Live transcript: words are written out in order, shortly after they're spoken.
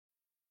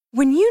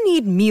When you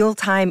need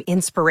mealtime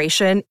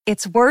inspiration,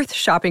 it's worth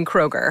shopping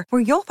Kroger,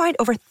 where you'll find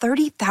over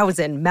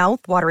 30,000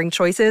 mouth-watering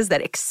choices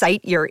that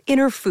excite your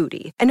inner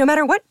foodie. And no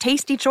matter what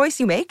tasty choice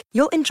you make,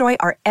 you'll enjoy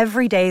our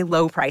everyday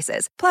low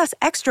prices, plus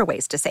extra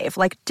ways to save,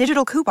 like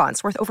digital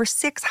coupons worth over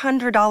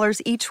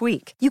 $600 each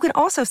week. You can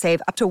also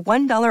save up to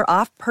 $1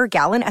 off per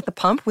gallon at the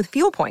pump with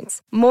fuel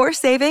points. More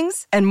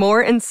savings and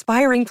more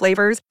inspiring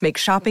flavors make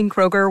shopping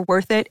Kroger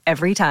worth it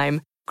every time.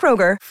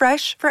 Kroger,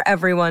 fresh for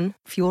everyone.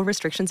 Fuel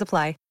restrictions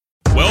apply.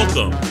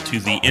 Welcome to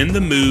the In the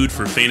Mood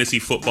for Fantasy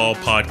Football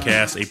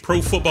podcast, a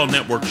Pro Football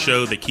Network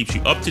show that keeps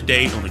you up to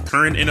date on the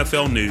current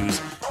NFL news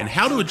and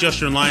how to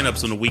adjust your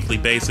lineups on a weekly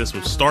basis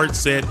with start,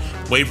 sit,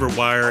 waiver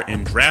wire,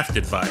 and draft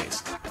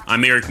advice.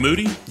 I'm Eric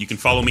Moody. You can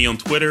follow me on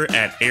Twitter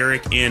at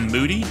Eric N.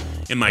 Moody,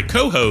 and my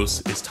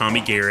co-host is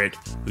Tommy Garrett,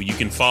 who you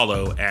can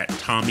follow at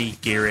Tommy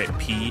Garrett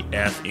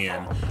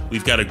PFN.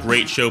 We've got a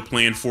great show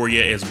planned for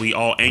you as we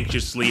all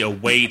anxiously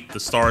await the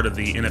start of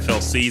the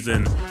NFL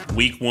season.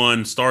 Week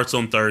 1 starts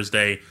on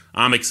Thursday.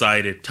 I'm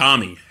excited.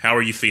 Tommy, how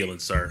are you feeling,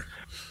 sir?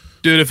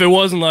 Dude, if it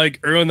wasn't like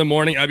early in the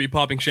morning, I'd be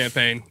popping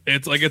champagne.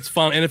 It's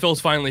fun.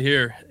 NFL's finally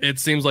here. It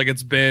seems like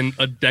it's been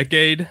a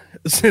decade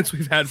since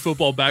we've had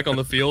football back on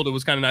the field. It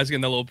was kind of nice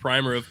getting that little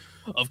primer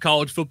of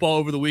college football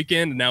over the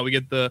weekend, and now we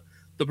get the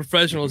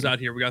professionals out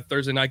here. We got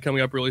Thursday night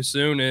coming up really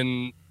soon,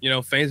 and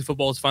fantasy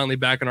football is finally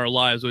back in our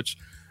lives, which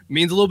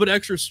means a little bit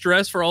extra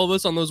stress for all of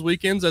us on those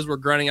weekends as we're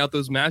grinding out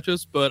those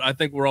matches. But I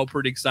think we're all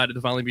pretty excited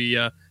to finally be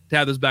to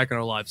have this back in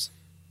our lives.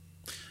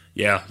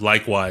 Yeah,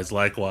 likewise.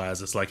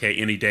 It's like, hey,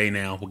 any day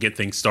now, we'll get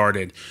things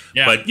started.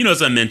 Yeah. But,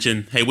 as I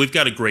mentioned, hey, we've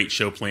got a great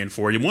show planned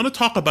for you. I want to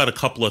talk about a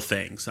couple of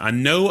things. I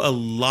know a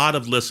lot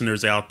of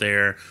listeners out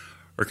there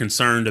are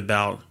concerned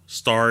about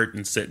start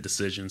and sit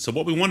decisions. So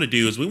what we want to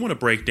do is we want to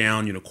break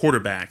down,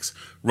 quarterbacks,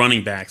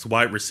 running backs,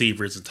 wide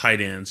receivers, and tight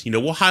ends.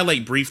 We'll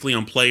highlight briefly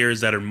on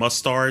players that are must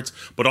starts,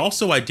 but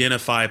also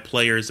identify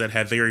players that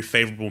have very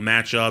favorable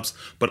matchups,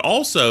 but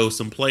also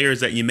some players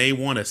that you may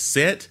want to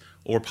sit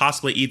or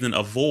possibly even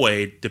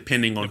avoid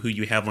depending on who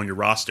you have on your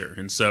roster.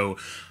 And so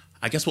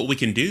I guess what we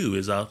can do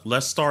is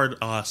let's start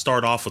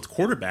off with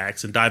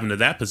quarterbacks and dive into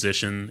that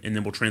position, and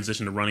then we'll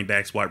transition to running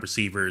backs, wide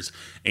receivers,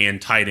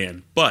 and tight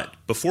end. But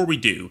before we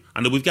do,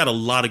 I know we've got a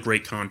lot of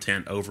great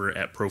content over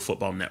at Pro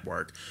Football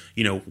Network.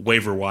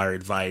 Waiver wire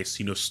advice,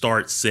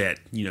 start, sit,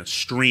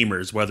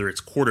 streamers, whether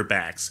it's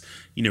quarterbacks,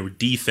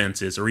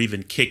 defenses, or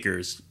even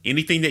kickers.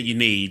 Anything that you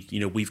need,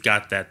 we've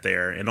got that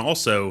there. And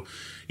also,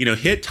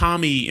 hit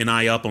Tommy and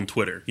I up on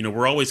Twitter.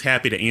 We're always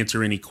happy to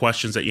answer any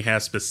questions that you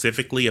have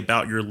specifically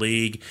about your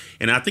league.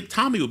 And I think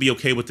Tommy would be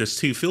okay with this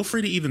too. Feel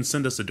free to even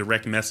send us a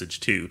direct message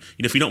too.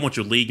 If you don't want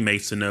your league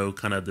mates to know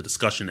kind of the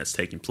discussion that's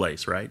taking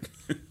place, right?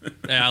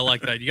 Yeah, I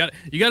like that. You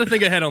got to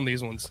think ahead on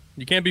these ones.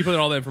 You can't be putting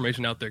all that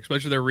information out there,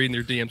 especially if they're reading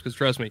their DMs, because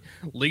trust me,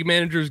 league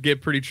managers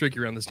get pretty tricky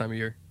around this time of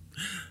year.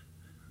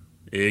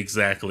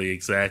 Exactly.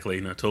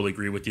 And I totally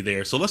agree with you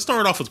there. So let's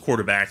start off with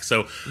quarterbacks.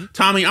 So,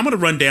 Tommy, I'm going to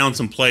run down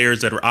some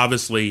players that are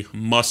obviously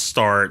must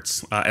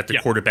starts at the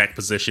quarterback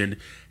position.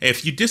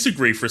 If you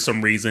disagree for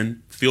some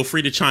reason, feel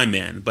free to chime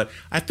in. But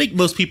I think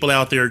most people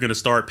out there are going to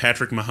start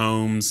Patrick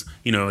Mahomes,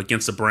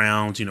 against the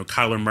Browns.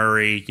 Kyler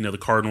Murray, the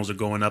Cardinals are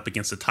going up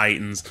against the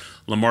Titans.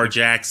 Lamar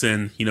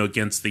Jackson,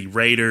 against the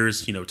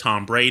Raiders.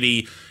 Tom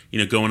Brady,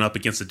 going up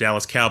against the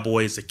Dallas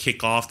Cowboys to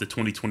kick off the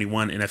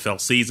 2021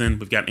 NFL season.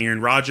 We've got Aaron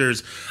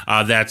Rodgers.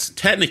 That's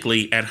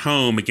technically at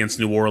home against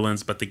New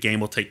Orleans, but the game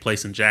will take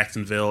place in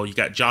Jacksonville. You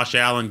got Josh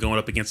Allen going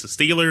up against the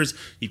Steelers.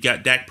 You've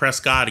got Dak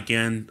Prescott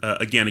again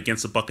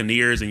against the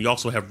Buccaneers, and you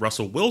also have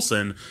Russell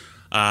Wilson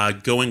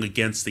going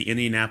against the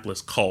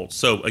Indianapolis Colts.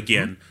 So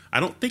again, I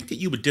don't think that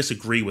you would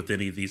disagree with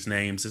any of these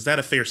names. Is that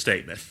a fair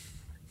statement?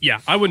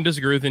 Yeah, I wouldn't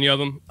disagree with any of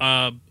them.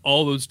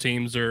 All those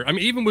teams are. I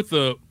mean, even with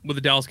the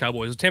Dallas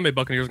Cowboys, the Tampa Bay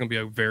Buccaneers are going to be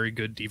a very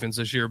good defense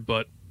this year.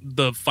 But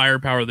the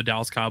firepower of the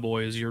Dallas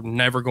Cowboys, you're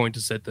never going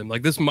to sit them.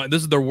 Like this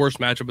is their worst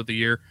matchup of the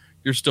year.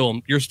 You're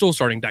still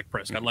starting Dak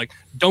Prescott. Like,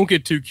 don't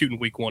get too cute in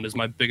week 1 is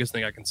my biggest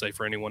thing I can say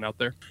for anyone out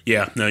there.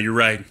 Yeah, no, you're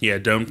right. Yeah,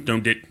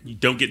 don't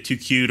get too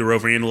cute or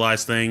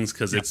overanalyze things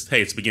because it's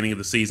the beginning of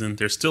the season.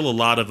 There's still a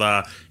lot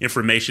of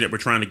information that we're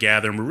trying to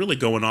gather, and we're really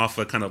going off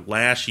of kind of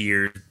last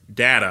year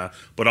data,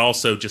 but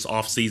also just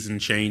off-season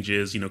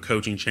changes,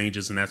 coaching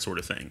changes and that sort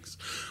of things.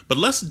 But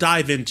let's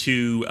dive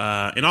into,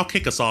 and I'll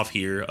kick us off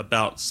here,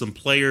 about some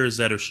players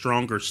that are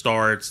stronger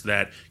starts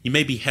that you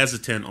may be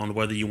hesitant on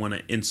whether you want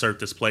to insert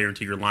this player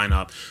into your lineup.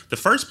 The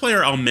first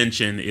player I'll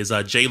mention is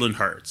Jalen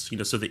Hurts.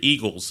 So the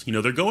Eagles,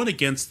 they're going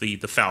against the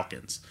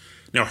Falcons.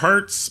 Now,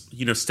 Hurts,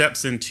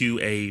 steps into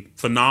a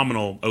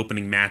phenomenal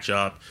opening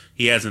matchup.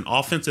 He has an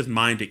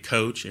offensive-minded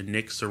coach in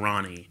Nick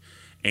Sirianni,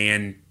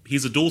 and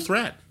he's a dual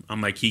threat.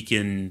 He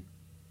can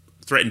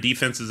threaten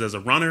defenses as a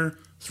runner,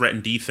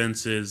 threaten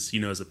defenses,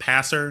 as a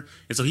passer.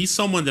 And so he's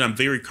someone that I'm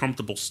very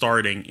comfortable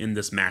starting in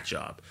this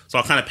matchup. So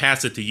I'll kind of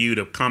pass it to you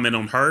to comment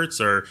on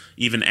Hurts or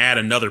even add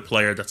another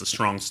player that's a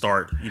strong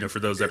start, for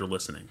those that are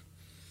listening.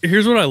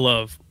 Here's what I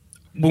love.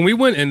 when we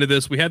went into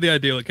this, we had the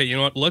idea, like, hey, you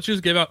know what? Let's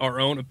just give out our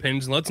own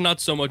opinions. And let's not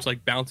so much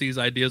like bounce these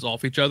ideas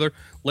off each other.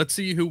 Let's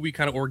see who we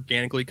kind of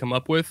organically come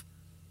up with.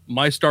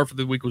 My start for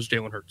the week was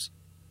Jalen Hurts.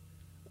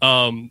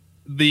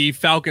 The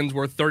Falcons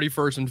were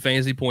 31st in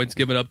fantasy points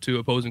given up to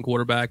opposing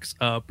quarterbacks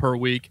per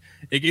week.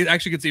 It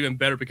actually gets even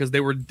better because they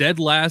were dead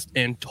last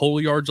in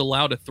total yards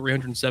allowed at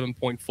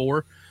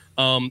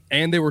 307.4.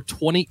 And they were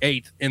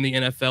 28th in the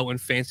NFL in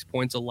fantasy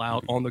points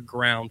allowed on the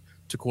ground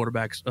to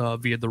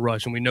quarterbacks via the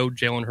rush. And we know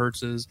Jalen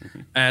Hurts is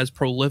as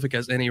prolific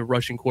as any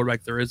rushing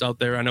quarterback there is out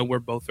there. I know we're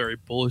both very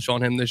bullish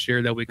on him this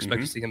year, that we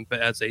expect to see him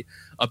as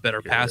a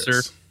better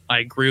passer. I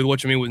agree with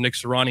what you mean with Nick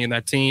Sirianni and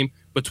that team.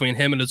 Between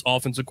him and his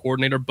offensive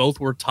coordinator, both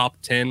were top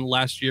 10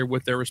 last year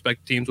with their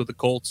respective teams with the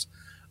Colts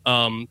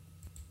in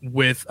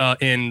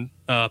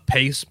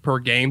pace per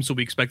game. So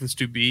we expect this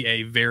to be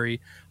a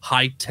very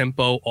high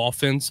tempo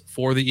offense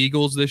for the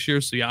Eagles this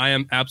year. So yeah, I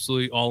am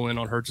absolutely all in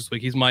on Hurts this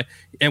week.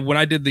 And when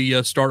I did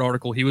the start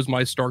article, he was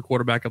my star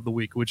quarterback of the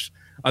week, which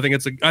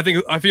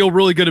I feel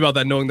really good about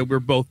that, knowing that we're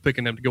both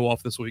picking him to go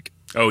off this week.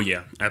 Oh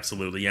yeah,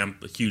 absolutely. Yeah, I'm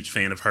a huge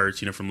fan of Hurts,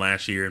 from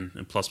last year,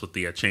 and plus with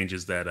the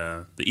changes that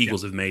the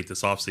Eagles have made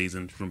this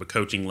offseason from a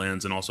coaching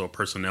lens and also a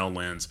personnel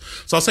lens.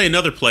 So I'll say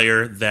another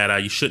player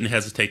that you shouldn't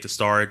hesitate to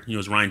start,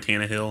 is Ryan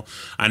Tannehill.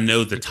 I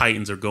know the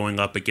Titans are going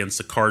up against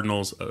the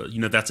Cardinals.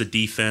 That's a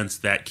defense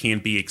that can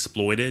be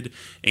exploited,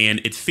 and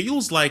it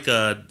feels like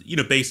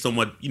based on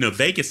what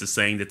Vegas is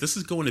saying, that this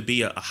is going to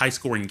be a high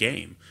scoring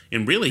game,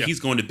 and really he's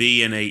going to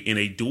be in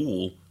a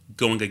duel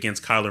going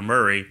against Kyler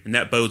Murray, and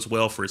that bodes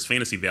well for his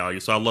fantasy value.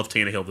 So I love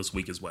Tannehill this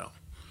week as well.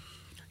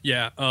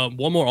 Yeah,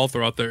 one more I'll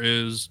throw out there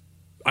is,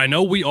 I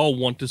know we all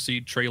want to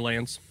see Trey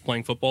Lance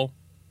playing football,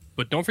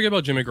 but don't forget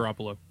about Jimmy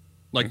Garoppolo.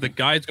 The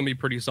guy's going to be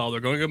pretty solid.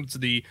 They're going up to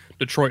the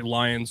Detroit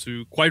Lions,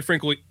 who, quite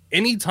frankly,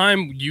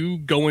 anytime you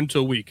go into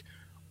a week,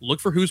 look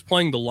for who's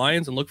playing the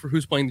Lions and look for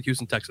who's playing the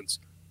Houston Texans.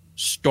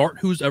 Start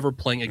who's ever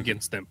playing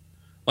against them.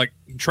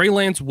 Trey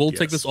Lance will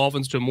take this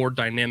offense to a more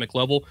dynamic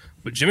level,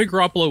 but Jimmy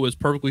Garoppolo is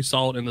perfectly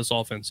solid in this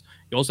offense.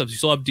 You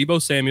still have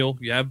Deebo Samuel,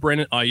 you have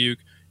Brandon Ayuk,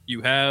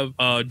 you have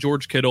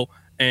George Kittle,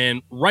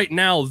 and right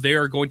now they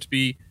are going to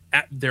be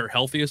at their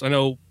healthiest. I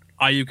know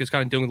Ayuk is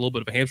kind of dealing with a little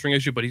bit of a hamstring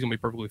issue, but he's going to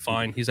be perfectly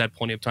fine. He's had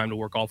plenty of time to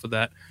work off of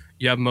that.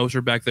 You have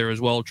Moser back there as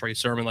well, Trey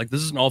Sermon.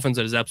 This is an offense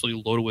that is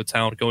absolutely loaded with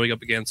talent going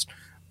up against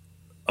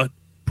a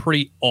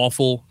pretty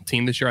awful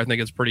team this year. I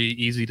think it's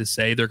pretty easy to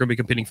say they're going to be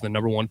competing for the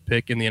number one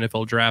pick in the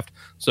NFL draft.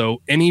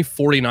 So any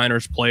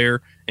 49ers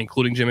player,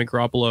 including Jimmy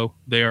Garoppolo,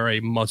 they are a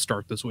must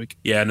start this week.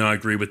 Yeah, no, I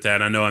agree with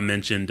that. I know I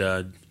mentioned,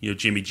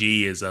 Jimmy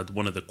G is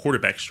one of the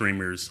quarterback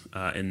streamers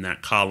in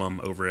that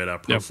column over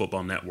at Pro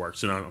Football Network.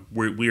 So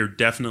we are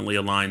definitely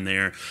aligned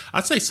there.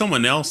 I'd say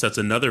someone else that's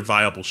another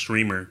viable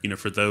streamer,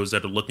 for those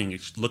that are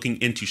looking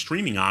into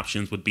streaming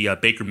options, would be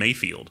Baker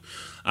Mayfield.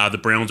 The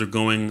Browns are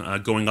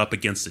going up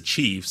against the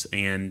Chiefs,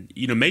 and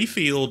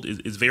Mayfield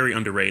is very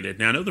underrated.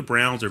 Now I know the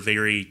Browns are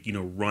very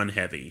run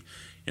heavy,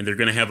 and they're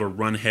going to have a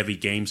run-heavy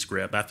game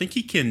script. I think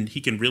he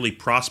can really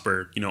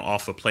prosper,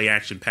 off of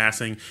play-action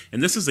passing.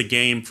 And this is a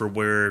game for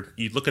where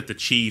you look at the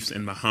Chiefs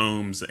and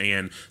Mahomes,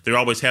 and they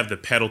always have the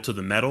pedal to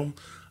the metal,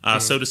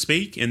 so to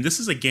speak. And this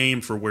is a game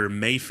for where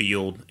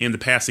Mayfield in the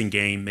passing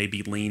game may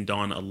be leaned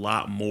on a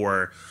lot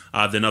more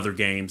than other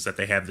games that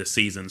they have this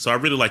season. So I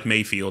really like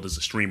Mayfield as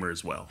a streamer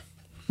as well.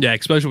 Yeah,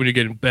 especially when you're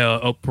getting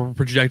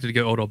projected to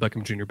get Odell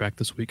Beckham Jr. back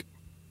this week.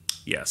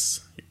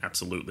 Yes,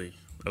 absolutely.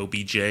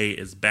 OBJ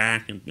is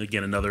back, and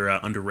again, another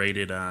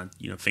underrated,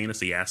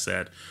 fantasy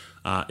asset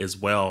as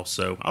well.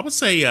 So I would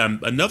say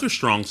another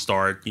strong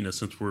start,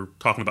 since we're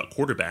talking about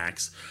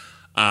quarterbacks,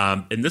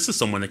 and this is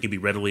someone that can be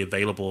readily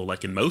available,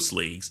 like in most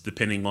leagues,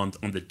 depending on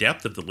the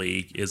depth of the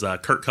league, is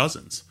Kirk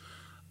Cousins.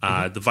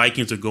 The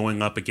Vikings are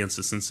going up against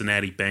the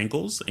Cincinnati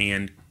Bengals,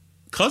 and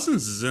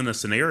Cousins is in a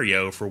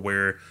scenario for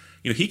where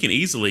he can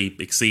easily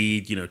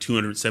exceed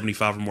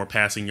 275 or more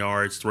passing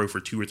yards, throw for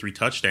 2 or 3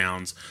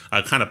 touchdowns,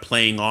 kind of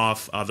playing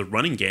off the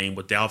running game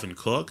with Dalvin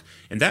Cook.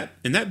 And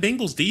that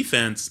Bengals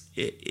defense,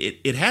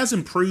 it has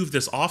improved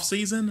this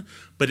offseason,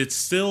 but it's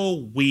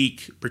still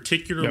weak,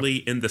 particularly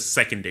in the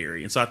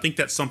secondary. And so I think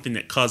that's something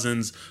that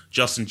Cousins,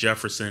 Justin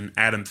Jefferson,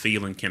 Adam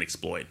Thielen can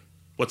exploit.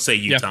 What say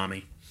you,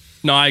 Tommy?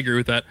 No, I agree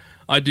with that.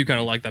 I do kind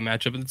of like that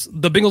matchup.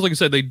 The Bengals, like I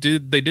said, they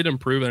did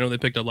improve. I know they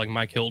picked up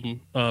Mike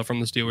Hilton from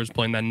the Steelers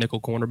playing that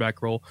nickel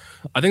cornerback role.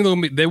 I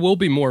think they will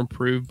be more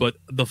improved, but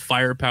the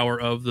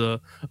firepower of the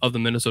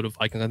Minnesota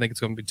Vikings, I think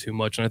it's going to be too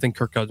much. And I think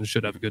Kirk Cousins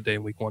should have a good day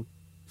in Week 1.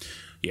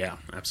 Yeah,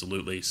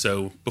 absolutely.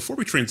 So before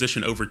we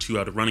transition over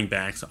to the running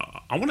backs,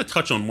 I want to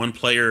touch on one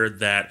player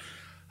that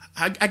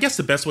I guess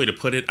the best way to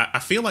put it, I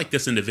feel like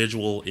this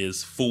individual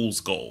is fool's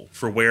gold,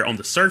 for where on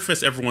the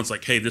surface, everyone's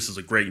like, hey, this is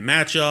a great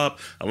matchup.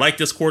 I like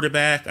this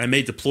quarterback. I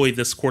may deploy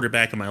this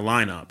quarterback in my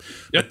lineup.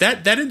 Yep.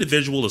 But that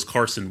individual is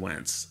Carson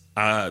Wentz.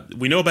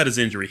 We know about his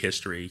injury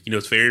history.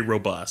 It's very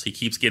robust. He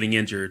keeps getting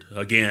injured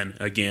again,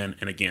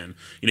 and again.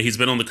 He's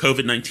been on the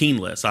COVID-19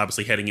 list,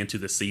 obviously heading into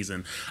this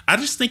season. I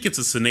just think it's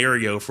a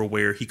scenario for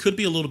where he could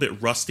be a little bit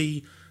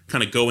rusty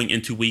kind of going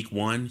into week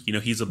one.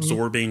 He's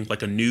absorbing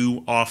like a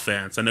new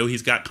offense. I know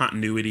he's got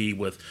continuity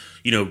with,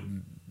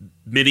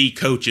 many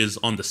coaches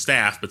on the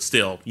staff, but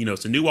still,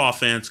 it's a new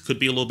offense, could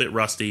be a little bit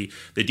rusty.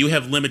 They do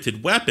have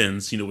limited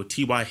weapons, with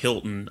T.Y.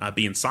 Hilton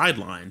being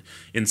sidelined.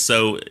 And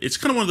so it's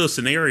kind of one of those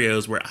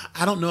scenarios where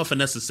I don't know if I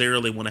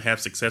necessarily want to have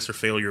success or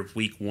failure of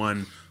week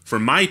one for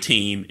my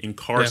team in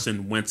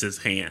Carson Wentz's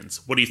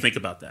hands. What do you think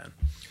about that?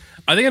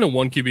 I think in a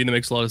 1 QB that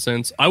makes a lot of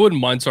sense. I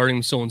wouldn't mind starting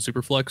him still in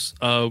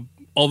Superflex.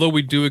 Although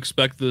we do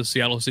expect the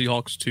Seattle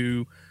Seahawks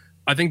to,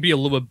 I think, be a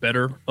little bit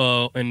better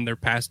in their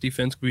pass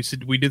defense.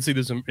 We did see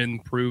this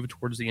improve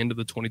towards the end of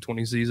the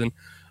 2020 season.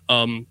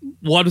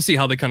 We'll have to see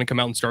how they kind of come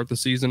out and start the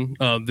season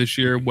this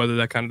year, whether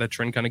that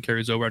trend kind of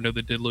carries over. I know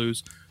they did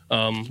lose.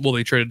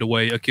 They traded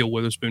away Akil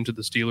Witherspoon to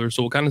the Steelers,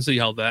 so we'll kind of see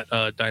how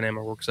that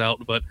dynamic works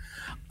out. But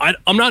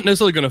I'm not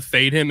necessarily going to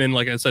fade him in,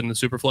 like I said, in the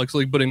Superflex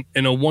league, but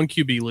in a 1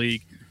 QB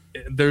league,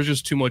 there's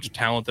just too much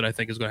talent that I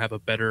think is going to have a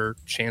better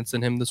chance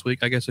than him this week,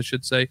 I guess I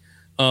should say.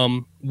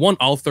 One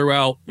I'll throw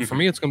out, for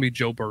me, it's going to be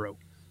Joe Burrow.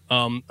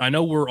 I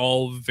know we're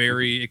all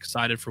very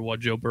excited for what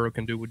Joe Burrow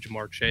can do with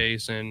Jamar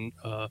Chase and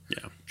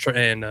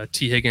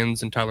T.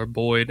 Higgins and Tyler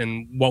Boyd,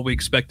 and what we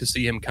expect to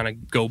see him kind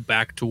of go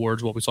back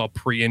towards what we saw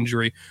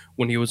pre-injury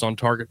when he was on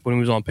target, when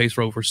he was on pace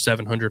for over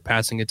 700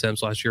 passing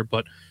attempts last year.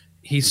 But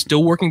he's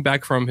still working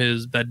back from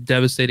that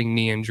devastating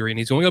knee injury, and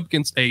he's going up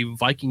against a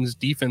Vikings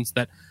defense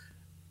that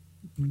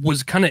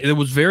was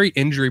very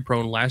injury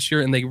prone last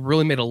year, and they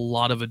really made a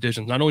lot of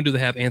additions. Not only do they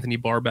have Anthony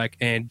Barr back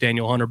and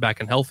Daniel Hunter back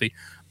and healthy,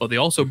 but they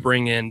also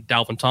bring in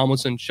Dalvin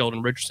Tomlinson,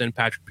 Sheldon Richardson,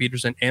 Patrick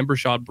Peterson, and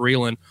Brashad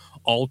Breeland,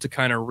 all to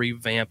kind of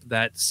revamp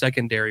that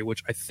secondary,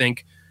 which I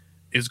think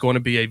is going to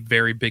be a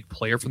very big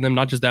player for them.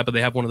 Not just that, but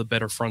they have one of the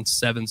better front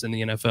sevens in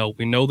the NFL.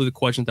 We know the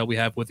questions that we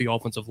have with the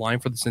offensive line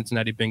for the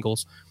Cincinnati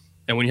Bengals,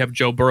 and when you have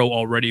Joe Burrow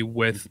already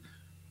with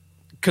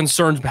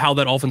concerns how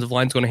that offensive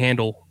line is going to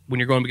handle when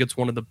you're going against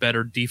one of the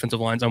better defensive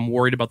lines, I'm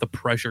worried about the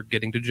pressure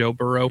getting to Joe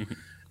Burrow.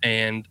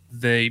 And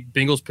the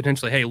Bengals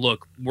potentially, hey,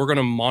 look, we're going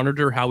to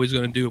monitor how he's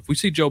going to do. If we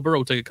see Joe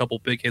Burrow take a couple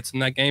big hits in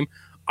that game,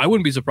 I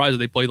wouldn't be surprised if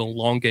they play the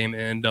long game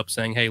and end up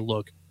saying, hey,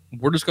 look,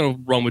 we're just going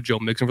to run with Joe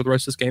Mixon for the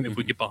rest of this game if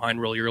we get behind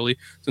really early,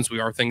 since we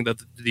are thinking that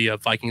the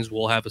Vikings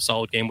will have a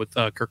solid game with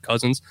Kirk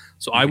Cousins.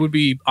 So I would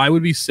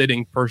be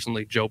sitting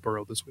personally Joe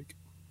Burrow this week.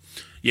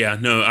 Yeah,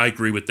 no, I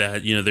agree with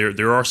that.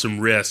 There are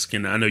some risks,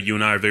 and I know you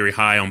and I are very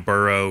high on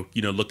Burrow,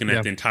 looking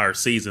at the entire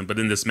season. But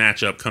in this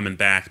matchup coming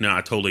back, no,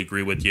 I totally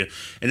agree with you.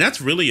 And that's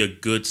really a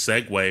good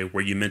segue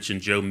where you mentioned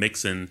Joe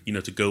Mixon,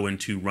 to go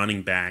into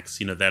running backs,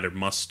 that are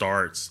must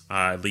starts,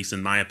 at least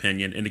in my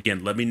opinion. And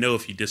again, let me know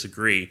if you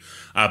disagree.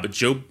 But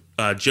Joe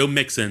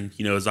Mixon,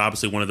 is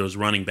obviously one of those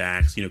running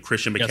backs.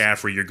 Christian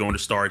McCaffrey, you're going to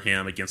start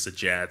him against the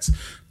Jets.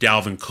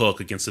 Dalvin Cook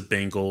against the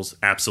Bengals,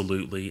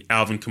 absolutely.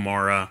 Alvin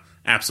Kamara,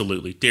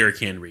 absolutely. Derrick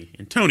Henry,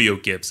 Antonio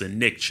Gibson,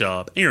 Nick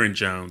Chubb, Aaron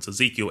Jones,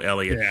 Ezekiel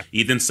Elliott,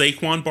 even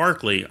Saquon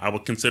Barkley. I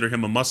would consider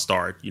him a must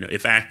start,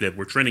 if active.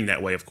 We're trending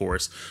that way, of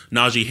course.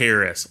 Najee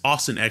Harris,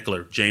 Austin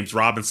Eckler, James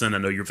Robinson. I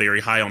know you're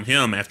very high on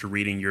him after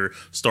reading your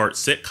start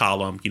sit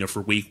column,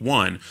 for week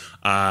one.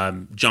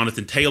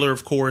 Jonathan Taylor,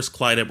 of course,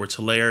 Clyde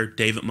Edwards-Helaire,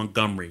 David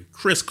Montgomery,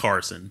 Chris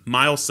Carson,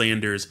 Miles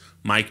Sanders,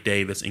 Mike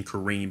Davis, and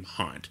Kareem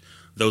Hunt.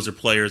 Those are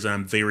players that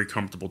I'm very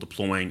comfortable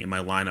deploying in my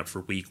lineup for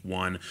week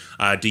one.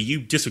 Do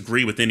you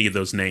disagree with any of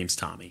those names,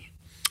 Tommy?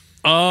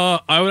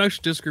 I would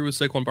actually disagree with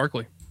Saquon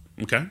Barkley.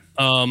 Okay.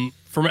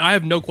 For me, I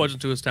have no question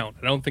to his talent.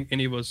 I don't think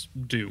any of us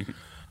do.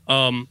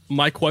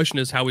 My question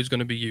is how he's going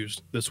to be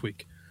used this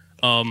week.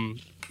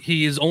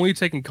 He is only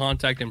taking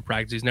contact in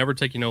practice. He's never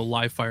taken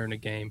live fire in a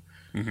game.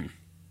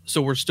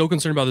 So we're still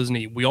concerned about his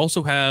knee. We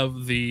also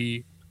have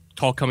the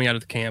talk coming out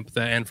of the camp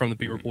and from the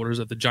beat reporters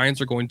that the Giants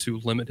are going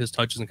to limit his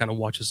touches and kind of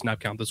watch his snap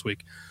count this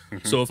week.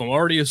 So if I'm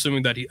already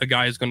assuming that a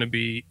guy is going to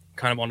be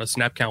kind of on a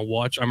snap count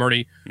watch, I'm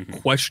already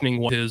questioning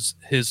what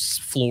his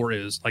floor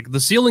is. Like, the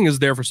ceiling is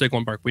there for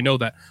Saquon Barkley. We know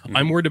that.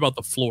 I'm worried about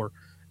the floor.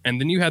 And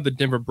then you had the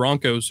Denver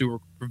Broncos, who were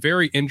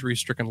very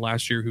injury-stricken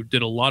last year, who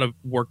did a lot of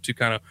work to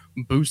kind of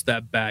boost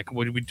that back.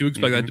 We do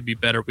expect that to be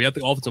better. We have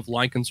the offensive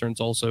line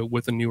concerns also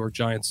with the New York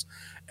Giants.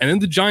 And then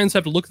the Giants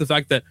have to look at the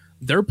fact that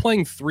they're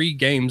playing 3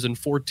 games in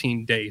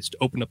 14 days to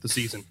open up the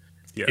season.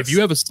 If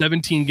you have a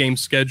 17-game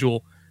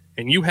schedule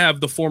and you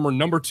have the former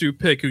number 2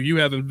 pick who you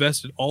have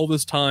invested all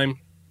this time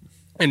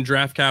in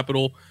draft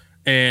capital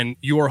and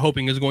you are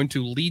hoping is going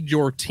to lead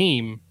your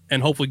team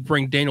and hopefully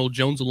bring Daniel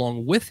Jones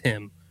along with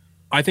him,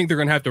 I think they're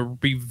going to have to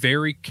be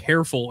very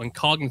careful and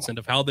cognizant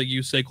of how they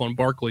use Saquon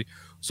Barkley.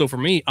 So for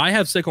me, I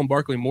have Saquon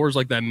Barkley more as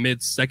like that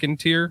mid-second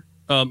tier.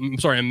 A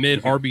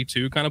mid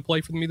RB2 kind of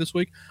play for me this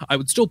week. I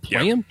would still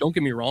play him. Don't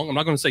get me wrong. I'm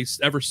not going to say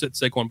ever sit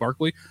Saquon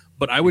Barkley,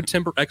 but I would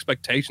temper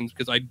expectations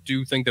because I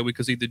do think that we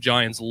could see the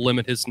Giants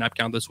limit his snap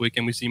count this week,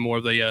 and we see more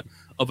of a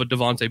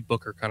Devontae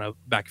Booker kind of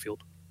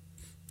backfield.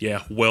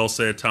 Yeah, well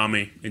said,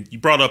 Tommy. And you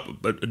brought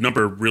up a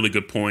number of really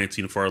good points,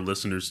 for our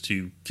listeners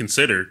to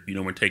consider,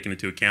 when taking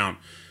into account,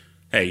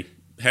 hey,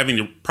 having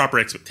the proper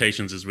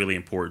expectations is really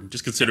important.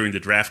 Just considering the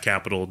draft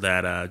capital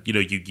that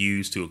you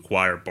use to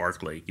acquire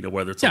Barkley.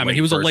 Whether it's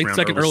he was a late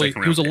second, early.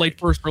 He was a late pick.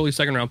 first, early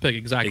second round pick.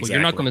 Exactly.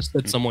 You're not going to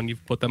sit someone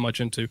you've put that much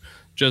into.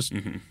 Just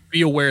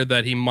be aware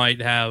that he might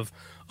have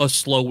a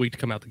slow week to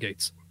come out the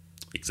gates.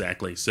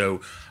 Exactly.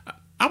 So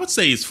I would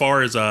say as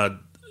far as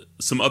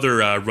some other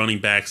running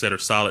backs that are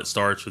solid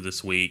starts for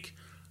this week,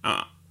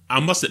 I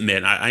must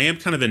admit I am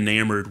kind of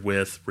enamored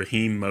with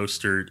Raheem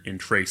Mostert and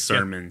Trey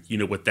Sermon.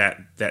 With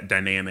that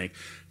dynamic.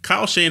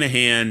 Kyle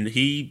Shanahan,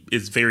 he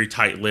is very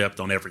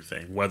tight-lipped on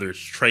everything, whether it's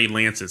Trey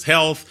Lance's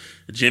health,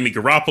 Jimmy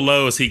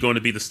Garoppolo, is he going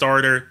to be the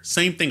starter?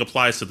 Same thing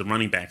applies to the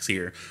running backs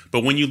here.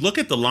 But when you look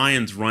at the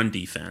Lions' run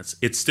defense,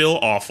 it's still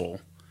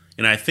awful.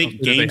 And I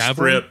think game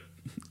script...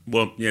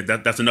 Well, yeah,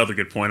 that's another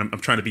good point. I'm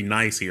trying to be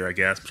nice here, I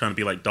guess. I'm trying to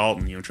be like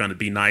Dalton, trying to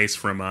be nice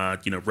from,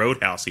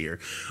 Roadhouse here.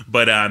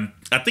 But I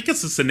think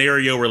it's a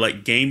scenario where,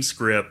 like, game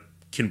script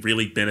can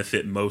really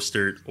benefit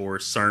Mostert or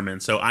Sermon.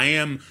 So I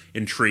am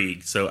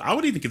intrigued. So I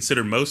would even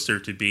consider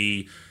Mostert to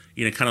be,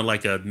 kind of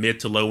like a mid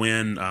to low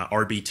end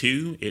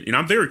RB2. And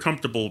I'm very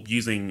comfortable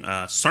using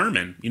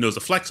Sermon, as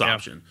a flex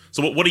option.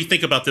 So what do you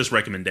think about this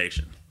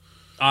recommendation?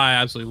 I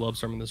absolutely love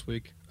Sermon this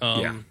week.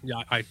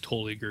 I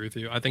totally agree with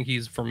you. I think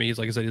he's like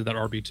I said, he's that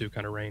RB2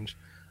 kind of range.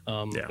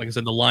 Like I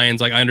said, the Lions,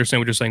 like I understand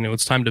what you're saying.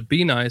 It's time to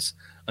be nice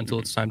until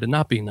it's time to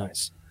not be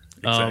nice.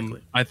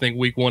 Exactly. I think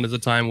week 1 is a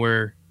time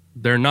where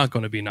they're not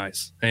going to be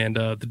nice. And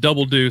the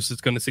double deuce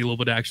is going to see a little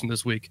bit of action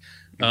this week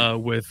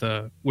with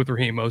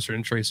Raheem Mostert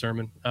and Trey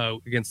Sermon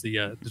against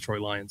the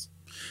Detroit Lions.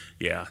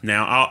 Yeah.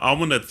 Now, I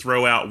want to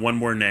throw out one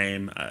more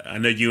name. I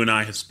know you and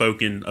I have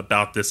spoken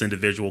about this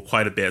individual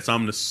quite a bit, so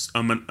I'm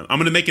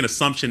going to make an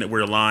assumption that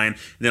we're aligned,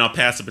 and then I'll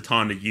pass the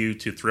baton to you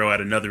to throw out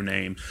another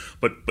name.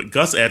 But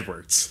Gus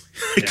Edwards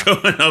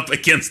going up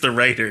against the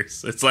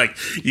Raiders, it's like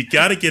you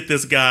got to get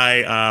this guy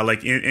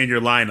in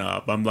your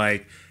lineup. I'm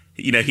like,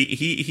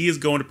 he is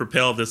going to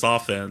propel this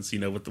offense,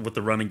 with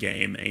the running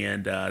game,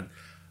 and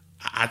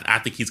I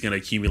think he's going to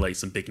accumulate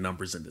some big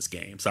numbers in this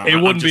game. So it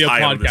wouldn't be a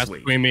podcast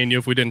between me and you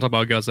if we didn't talk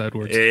about Gus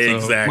Edwards.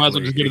 Exactly. So might as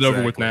well just get it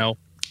over with now.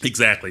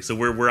 Exactly. So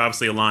we're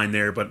obviously aligned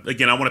there. But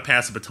again, I want to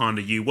pass the baton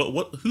to you.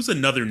 Who's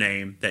another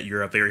name that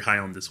you're very high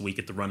on this week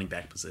at the running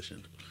back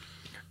position?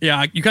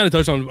 Yeah, you kind of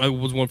touched on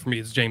was one for me.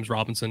 It's James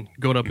Robinson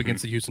going up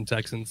against the Houston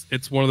Texans.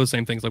 It's one of the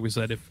same things, like we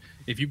said.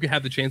 If you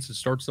have the chance to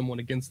start someone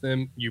against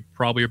them, you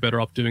probably are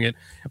better off doing it.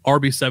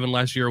 RB7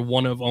 last year,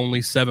 one of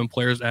only 7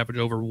 players averaged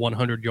over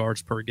 100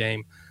 yards per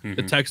game.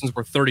 The Texans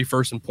were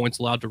 31st in points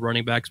allowed to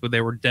running backs, but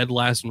they were dead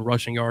last in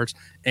rushing yards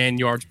and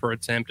yards per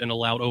attempt, and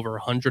allowed over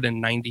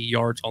 190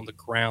 yards on the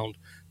ground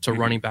to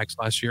running backs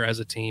last year as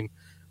a team.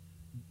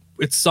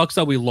 It sucks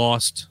that we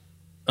lost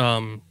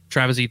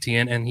Travis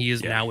Etienne, and he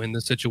is now in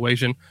this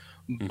situation.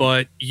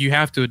 But you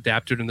have to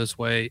adapt to it in this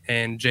way.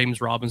 And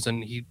James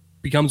Robinson, he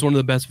becomes one of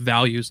the best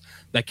values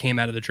that came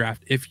out of the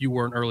draft if you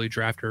were an early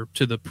drafter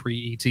to the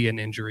pre-Etienne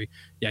injury.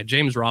 Yeah,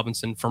 James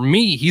Robinson, for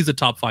me, he's a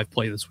top 5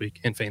 play this week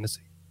in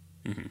fantasy.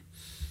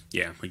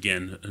 Yeah,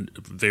 again,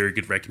 a very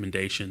good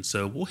recommendation.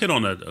 So we'll hit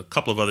on a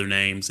couple of other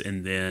names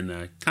and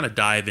then kind of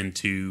dive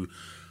into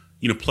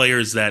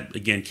players that,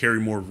 again, carry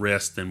more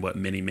risk than what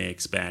many may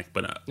expect.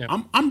 But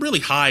I'm really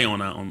high on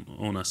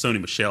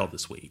Sony Michel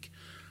this week.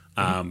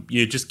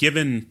 Just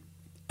given,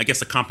 I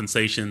guess, the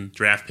compensation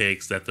draft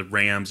picks that the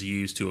Rams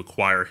used to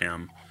acquire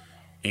him.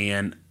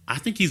 And I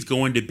think he's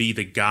going to be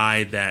the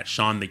guy that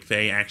Sean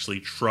McVay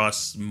actually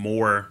trusts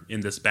more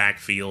in this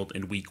backfield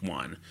in week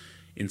 1.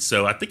 And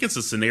so I think it's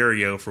a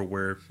scenario for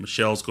where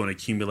Michel's going to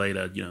accumulate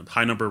a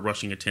high number of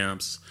rushing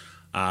attempts,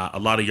 a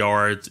lot of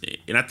yards,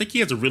 and I think he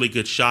has a really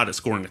good shot at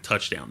scoring a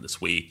touchdown this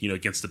week,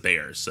 against the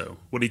Bears. So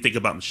what do you think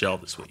about Michel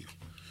this week?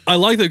 I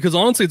like that because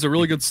honestly, it's a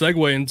really good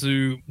segue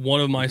into one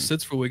of my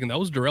sits for the week, and that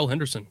was Darrell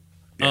Henderson.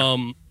 Yeah.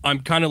 I'm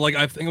kind of like,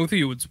 I think with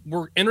you,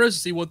 we're interested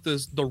to see what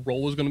the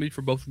role is going to be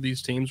for both of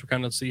these teams. We're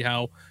kind of see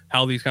how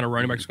these kind of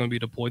running backs are going to be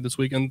deployed this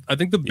week, and I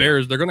think the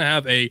Bears, they're going to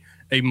have a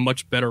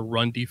much better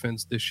run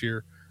defense this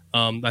year.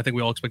 I think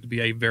we all expect to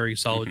be a very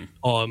solid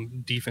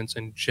defense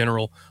in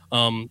general.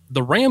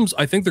 The Rams,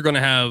 I think they're going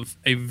to have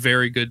a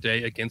very good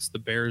day against the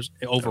Bears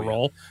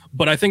overall,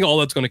 but I think all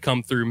that's going to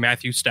come through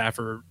Matthew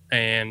Stafford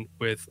and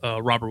with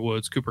Robert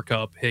Woods, Cooper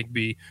Kupp,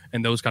 Higbee,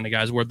 and those kind of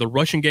guys, where the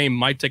rushing game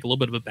might take a little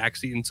bit of a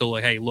backseat until,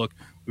 like, hey, look,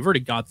 we've already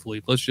got the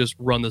lead. Let's just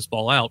run this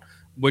ball out.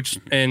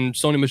 And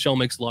Sony Michel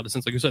makes a lot of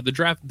sense. Like you said, the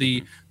draft,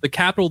 the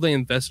capital they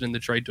invested in the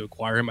trade to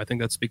acquire him, I think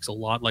that speaks a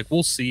lot. Like,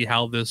 we'll see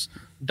how this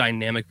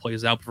dynamic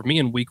plays out. But for me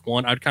in week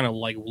 1,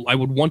 I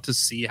would want to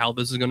see how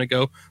this is going to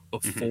go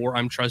before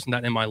I'm trusting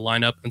that in my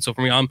lineup. And so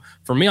for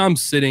me, I'm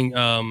sitting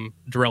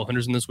Darrell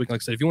Henderson this week.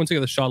 Like I said, if you want to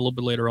take the shot a little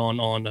bit later on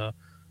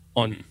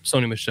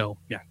Sony Michel,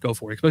 go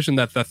for it, especially in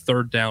that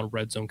third down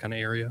red zone kind of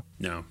area.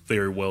 No,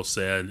 very well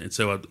said. And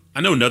so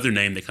I know another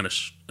name that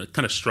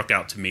kind of struck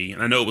out to me,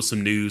 and I know it was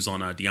some news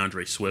on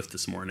DeAndre Swift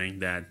this morning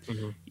that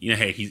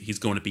hey, he's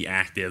going to be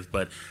active,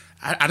 but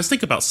I just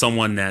think about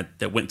someone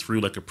that went through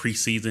like a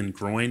preseason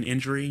groin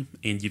injury,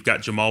 and you've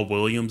got Jamal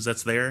Williams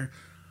that's there.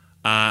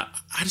 I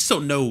just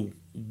don't know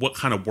what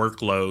kind of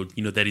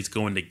workload, that he's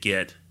going to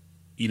get,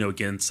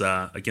 against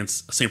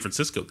San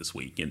Francisco this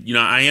week. And,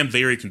 I am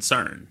very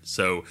concerned.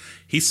 So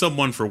he's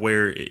someone for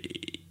where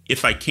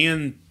if I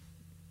can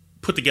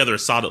put together a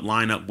solid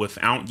lineup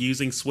without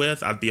using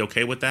Swift, I'd be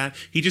okay with that.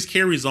 He just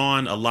carries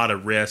on a lot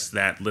of risks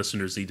that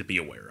listeners need to be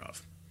aware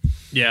of.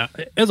 Yeah,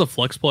 as a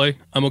flex play,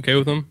 I'm okay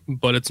with him,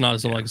 but it's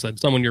not, like I said,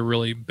 someone you're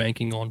really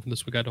banking on for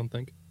this week, I don't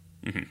think.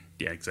 Mm-hmm.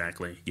 Yeah,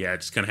 exactly. Yeah, I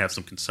just kind of have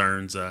some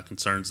concerns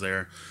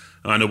there.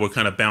 I know we'll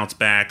kind of bounce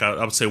back.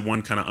 I would say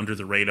one kind of under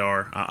the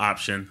radar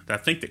option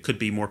that I think that could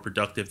be more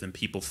productive than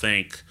people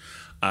think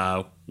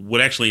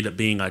would actually end up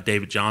being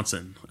David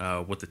Johnson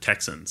with the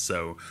Texans.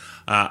 So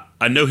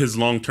I know his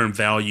long-term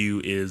value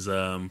is,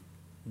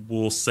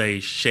 we'll say,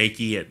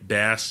 shaky at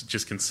best,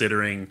 just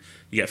considering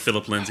you got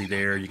Phillip Lindsay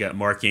there, you got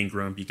Mark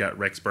Ingram, you got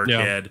Rex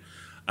Burkhead.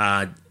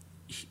 Yeah.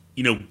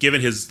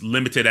 Given his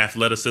limited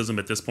athleticism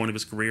at this point of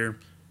his career,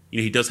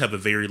 he does have a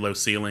very low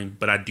ceiling,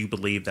 but I do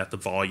believe that the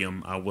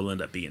volume will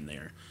end up being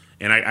there.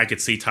 And I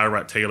could see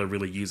Tyrod Taylor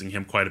really using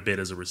him quite a bit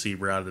as a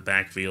receiver out of the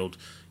backfield,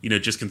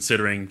 just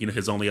considering,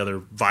 his only other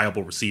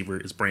viable receiver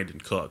is Brandon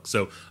Cook.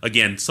 So,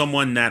 again,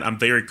 someone that I'm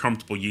very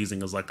comfortable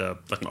using as like an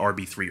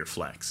RB3 or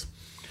flex.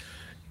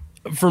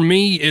 For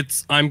me,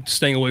 I'm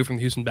staying away from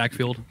the Houston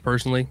backfield,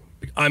 personally.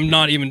 I'm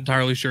not even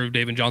entirely sure if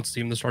David Johnson's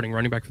even the starting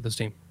running back for this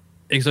team.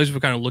 Especially if we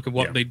kind of look at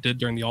what they did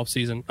during the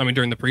offseason.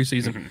 During the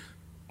preseason. Mm-hmm.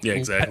 Yeah,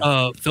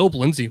 exactly. Phillip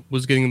Lindsay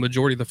was getting the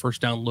majority of the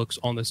first down looks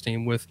on this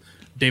team, with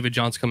David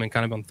Johnson coming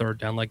kind of on third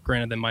down. Like,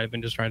 granted, they might have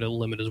been just trying to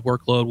limit his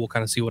workload. We'll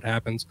kind of see what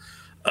happens.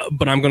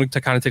 But I'm going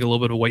to kind of take a little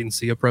bit of a wait and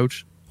see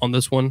approach on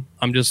this one.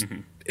 It's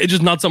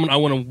just not someone I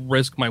want to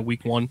risk my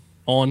week one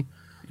on.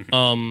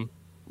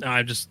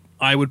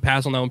 I would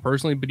pass on that one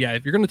personally. But yeah,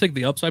 if you're going to take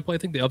the upside play, I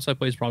think the upside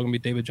play is probably going to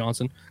be David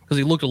Johnson, because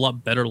he looked a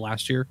lot better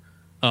last year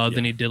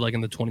than he did like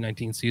in the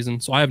 2019 season.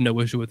 So I have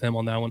no issue with him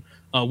on that one.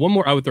 One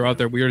more I would throw out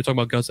there. We already talked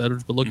about Gus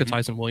Edwards, but look at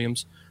Tyson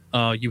Williams.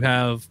 You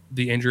have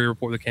the injury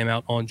report that came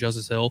out on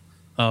Justice Hill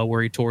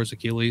where he tore his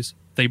Achilles.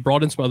 They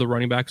brought in some other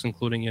running backs,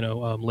 including,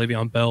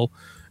 Le'Veon Bell,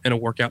 in a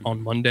workout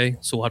on Monday.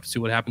 So we'll have to see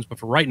what happens. But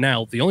for right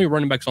now, the only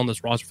running backs on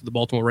this roster for the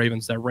Baltimore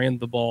Ravens that ran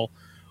the ball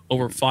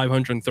over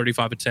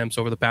 535 attempts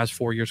over the past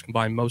 4 years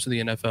combined, most of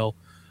the NFL,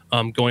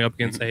 going up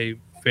against a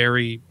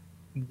very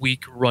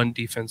weak run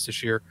defense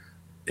this year.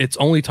 It's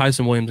only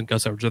Tyson Williams and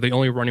Gus Edwards. They're the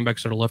only running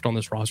backs that are left on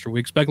this roster. We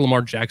expect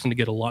Lamar Jackson to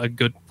get a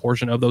good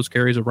portion of those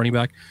carries of running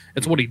back.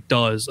 It's what he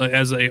does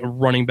as a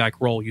running back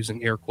role,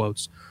 using air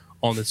quotes,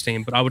 on this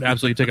team. But I would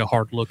absolutely take a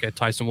hard look at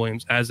Tyson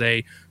Williams as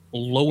a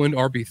low-end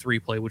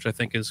RB3 play, which I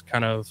think is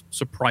kind of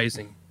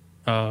surprising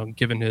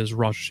given his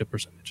rostership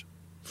percentage.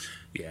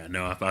 Yeah,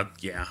 no,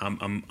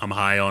 I'm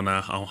high on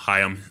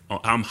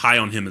I'm high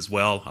on him as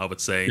well, I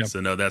would say. Yep. So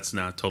no, that's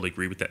not totally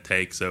agree with that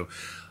take. So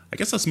I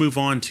guess let's move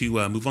on to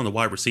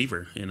wide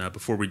receiver. And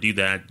before we do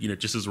that,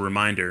 just as a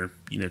reminder,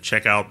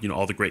 check out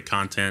all the great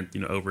content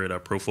over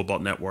at Pro Football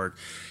Network.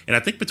 And I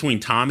think between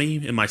Tommy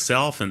and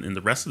myself and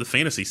the rest of the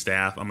fantasy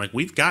staff,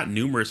 we've got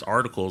numerous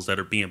articles that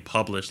are being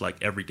published like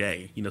every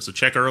day. So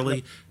check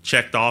early,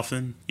 check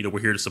often. We're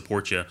here to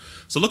support you.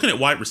 So looking at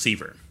wide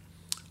receiver,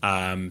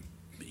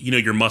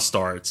 your must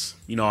starts.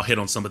 I'll hit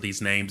on some of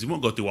these names. We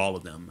won't go through all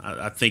of them.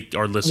 I think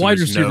our listeners wide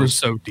receiver is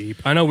so deep.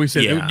 I know we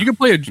said you can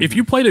play if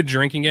you played a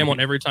drinking game on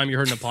every time you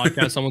heard in a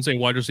podcast someone saying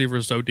wide receiver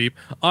is so deep.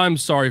 I'm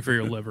sorry for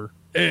your liver.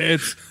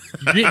 It's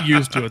get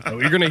used to it though.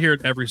 You're going to hear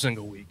it every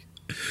single week.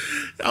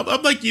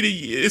 I'm like,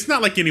 it's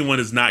not like anyone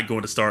is not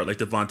going to start like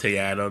Devontae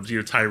Adams,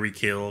 Tyreek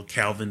Hill,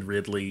 Calvin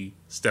Ridley,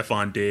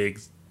 Stephon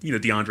Diggs,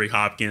 DeAndre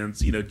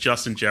Hopkins,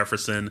 Justin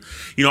Jefferson,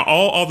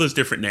 all those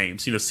different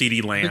names,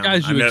 CeeDee Lamb. The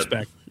guys you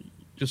expect.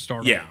 Just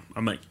start. Yeah,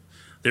 I'm like,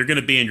 they're going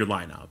to be in your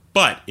lineup.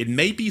 But it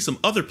may be some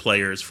other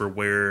players for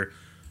where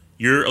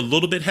you're a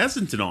little bit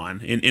hesitant on.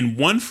 And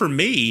one for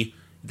me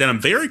that I'm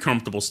very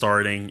comfortable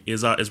starting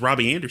is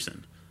Robbie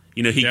Anderson.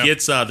 He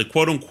gets the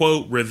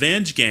quote-unquote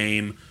revenge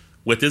game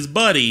with his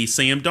buddy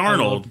Sam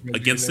Darnold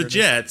against the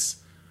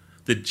Jets.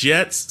 The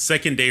Jets'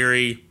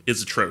 secondary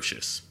is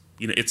atrocious.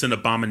 It's an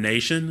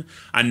abomination.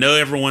 I know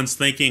everyone's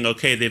thinking,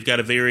 okay, they've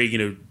got a very,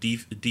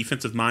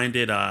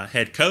 defensive-minded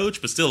head coach,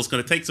 but still, it's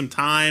going to take some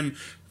time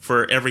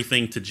for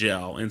everything to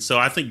gel. And so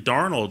I think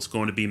Darnold's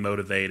going to be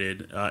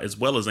motivated as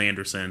well as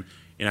Anderson,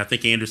 and I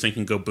think Anderson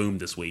can go boom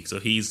this week.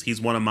 So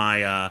he's one of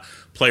my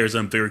players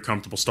I'm very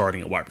comfortable starting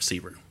at wide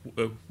receiver.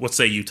 What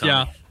say you, Tom?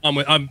 Yeah,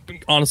 I'm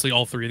honestly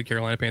all three of the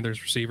Carolina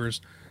Panthers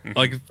receivers.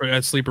 Like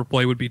a sleeper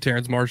play would be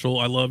Terrence Marshall.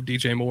 I love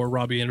DJ Moore,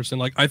 Robbie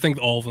Anderson. I think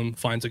all of them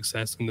find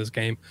success in this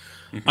game.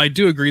 I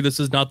do agree this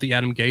is not the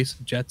Adam Gase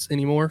Jets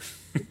anymore,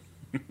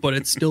 but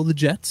it's still the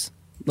Jets.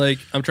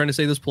 I'm trying to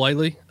say this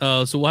politely.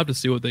 So we'll have to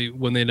see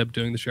when they end up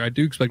doing this year. I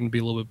do expect them to be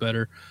a little bit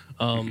better.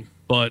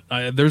 But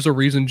there's a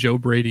reason Joe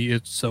Brady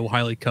is so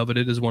highly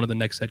coveted as one of the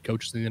next head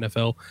coaches in the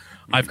NFL.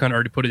 I've kind of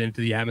already put it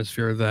into the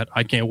atmosphere that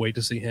I can't wait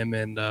to see him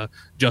and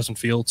Justin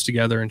Fields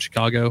together in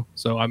Chicago.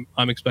 So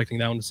I'm expecting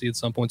that one to see at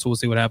some point. So we'll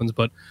see what happens.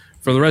 But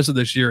for the rest of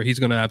this year, he's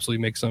going to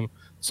absolutely make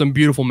some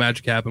beautiful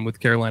magic happen with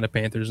Carolina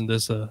Panthers and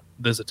this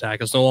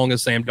attack. As long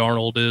as Sam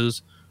Darnold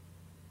is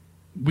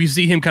we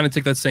see him kind of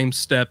take that same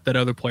step that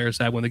other players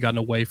had when they gotten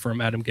away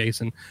from Adam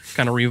Gase and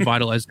kind of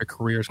revitalize their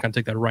careers, kind of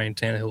take that Ryan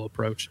Tannehill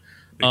approach.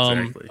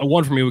 Exactly.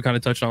 One for me we kind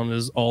of touched on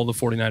is all the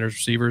 49ers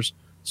receivers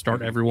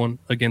start everyone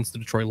against the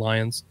Detroit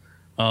Lions.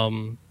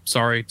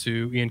 Sorry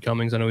to Ian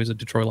Cummings. I know he's a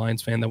Detroit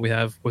Lions fan that we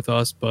have with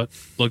us, but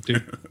look,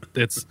 dude,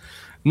 it's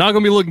not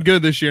going to be looking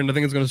good this year, and I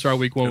think it's going to start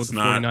week one with the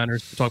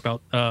 49ers. To talk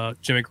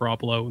about Jimmy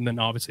Garoppolo, and then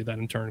obviously that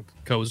in turn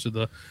goes to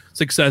the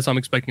success I'm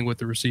expecting with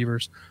the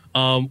receivers.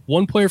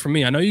 One player for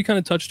me, I know you kind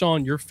of touched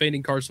on your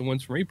fading Carson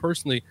Wentz. For me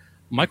personally,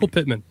 Michael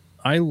Pittman.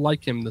 I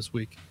like him this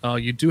week.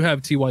 You do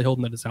have T.Y.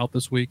 Hilton that is out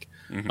this week,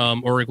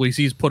 or at least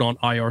he's put on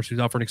IR, so he's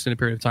out for an extended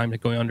period of time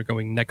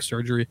undergoing neck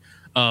surgery.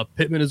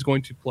 Pittman is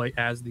going to play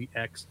as the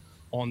X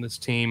on this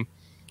team.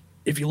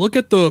 If you look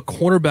at the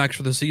cornerbacks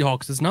for the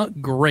Seahawks, it's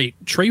not great.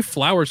 Trey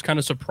Flowers kind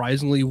of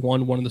surprisingly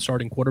won one of the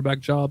starting cornerback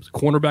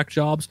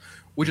jobs,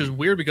 which is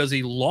weird because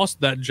he lost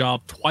that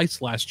job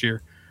twice last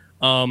year.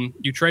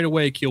 You trade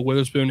away Akil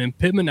Witherspoon, and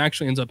Pittman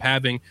actually ends up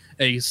having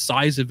a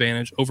size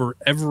advantage over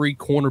every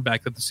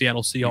cornerback that the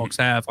Seattle Seahawks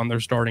have on their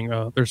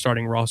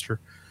starting roster.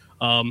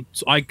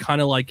 So I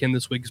kind of like him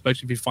this week,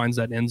 especially if he finds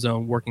that end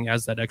zone working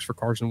as that X for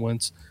Carson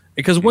Wentz,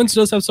 because Wentz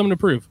does have something to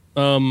prove.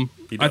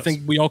 I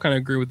think we all kind of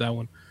agree with that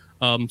one.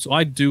 So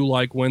I do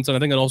like Wentz, and I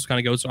think it also kind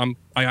of goes.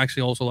 I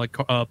actually also like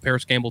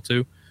Paris Campbell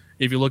too.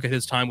 If you look at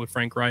his time with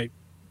Frank Reich,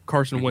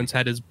 Carson Wentz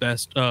had his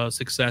best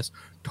success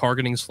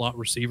targeting slot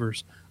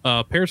receivers.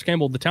 Paris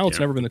Campbell, the talent's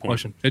never been the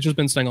question. It's just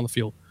been staying on the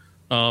field.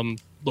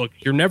 Look,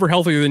 you're never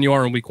healthier than you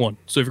are in week one.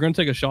 So if you're going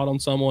to take a shot on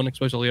someone,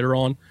 especially later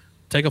on,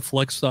 take a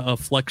flex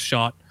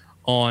shot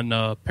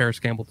on Paris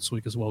Campbell this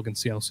week as well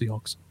against Seattle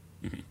Seahawks.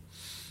 Mm-hmm.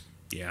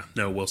 Yeah,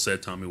 no, well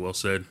said, Tommy. Well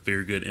said.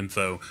 Very good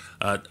info.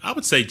 I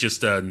would say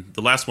just the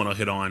last one I'll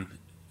hit on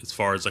as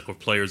far as like with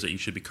players that you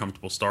should be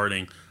comfortable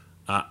starting.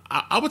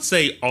 I would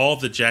say all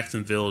the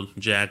Jacksonville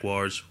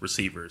Jaguars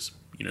receivers.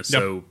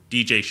 So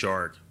DJ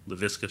Chark,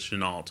 Laviska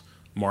Shenault,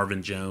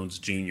 Marvin Jones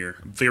Jr.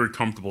 Very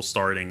comfortable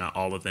starting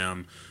all of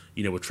them.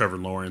 With Trevor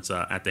Lawrence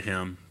at the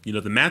helm. The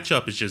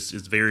matchup is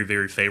very,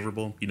 very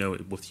favorable.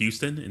 With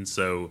Houston, and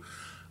so.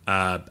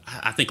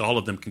 I think all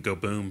of them can go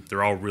boom.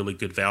 They're all really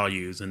good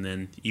values. And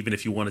then even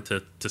if you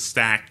wanted to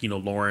stack,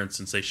 Lawrence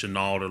and say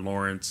Shenault or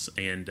Lawrence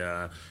and,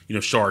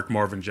 Chark,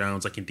 Marvin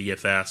Jones, like in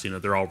DFS,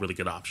 they're all really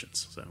good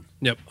options. So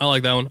yep, I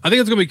like that one. I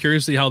think it's going to be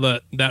curious to see how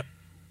that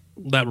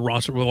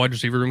roster with the wide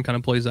receiver room kind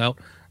of plays out.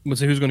 We'll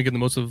see who's going to get the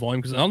most of the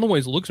volume, because I don't know the way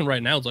it's looking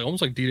right now. It's like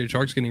almost like DJ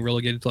Chark's getting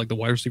relegated to like the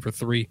wide receiver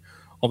 3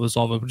 of this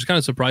offense, which is kind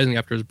of surprising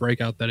after his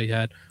breakout that he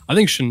had. I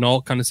think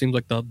Shenault kind of seems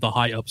like the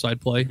high upside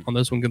play on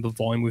this one, given the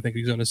volume we think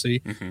he's going to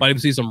see. Might even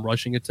see some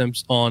rushing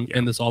attempts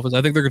in this offense.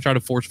 I think they're going to try to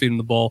force feed him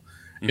the ball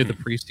if the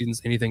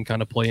preseason's anything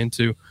kind of play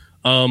into.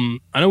 I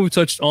know we've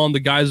touched on the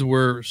guys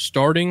we're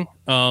starting.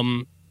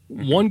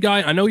 One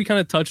guy, I know you kind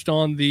of touched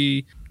on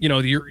the,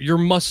 your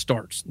must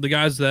starts, the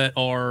guys that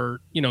are,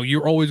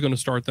 you're always going to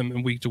start them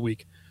in week to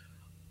week.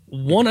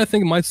 One I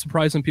think might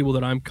surprise some people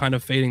that I'm kind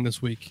of fading this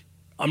week.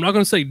 I'm not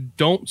going to say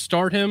don't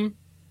start him,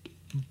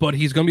 but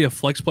he's going to be a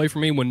flex play for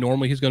me when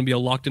normally he's going to be a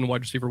locked-in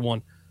wide receiver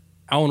 1.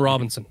 Allen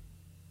Robinson.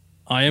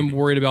 I am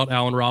worried about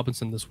Allen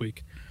Robinson this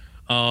week.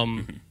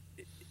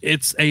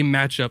 It's a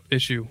matchup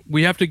issue.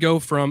 We have to go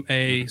from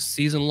a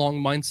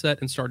season-long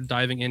mindset and start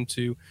diving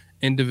into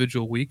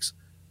individual weeks.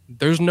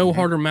 There's no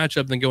harder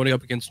matchup than going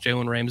up against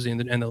Jalen Ramsey and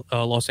the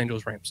Los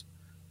Angeles Rams.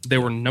 They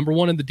were number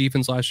 1 in the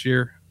defense last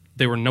year.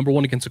 They were number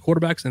 1 against the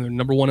quarterbacks, and they're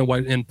number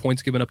 1 in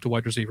points given up to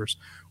wide receivers.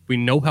 We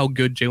know how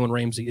good Jalen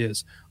Ramsey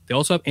is. They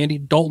also have Andy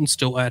Dalton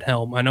still at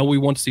helm. I know we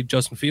want to see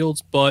Justin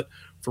Fields, but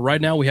for right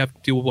now, we have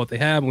to deal with what they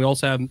have. And we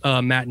also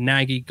have Matt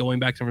Nagy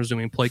going back to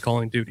resuming play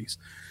calling duties.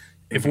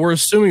 If we're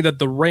assuming that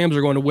the Rams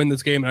are going to win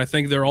this game, and I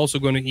think they're also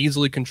going to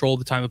easily control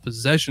the time of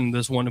possession in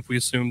this one, if we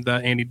assume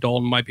that Andy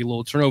Dalton might be a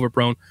little turnover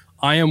prone,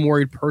 I am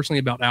worried personally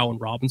about Allen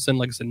Robinson.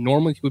 Like I said,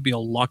 normally he would be a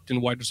locked-in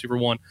wide receiver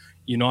 1.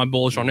 I'm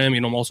bullish on him.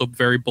 I'm also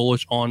very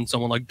bullish on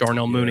someone like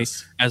Darnell Mooney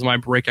as my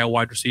breakout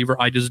wide receiver.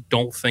 I just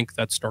don't think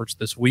that starts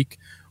this week.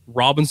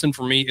 Robinson,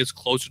 for me, is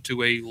closer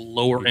to a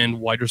lower-end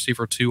wide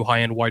receiver 2,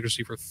 high-end wide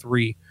receiver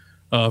 3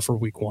 for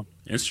week 1.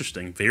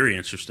 Interesting. Very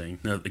interesting.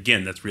 Now,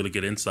 again, that's really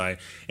good insight.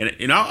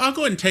 And I'll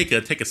go ahead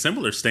and take a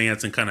similar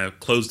stance and kind of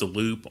close the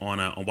loop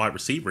on wide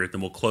receiver.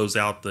 Then we'll close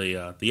out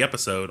the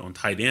episode on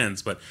tight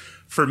ends. But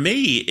for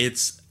me,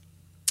 it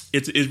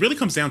really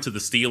comes down to the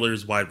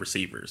Steelers wide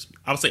receivers.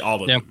 I would say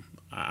all of them.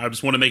 I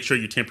just want to make sure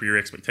you temper your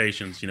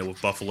expectations,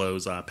 with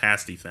Buffalo's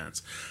pass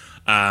defense.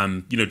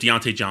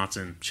 Deontay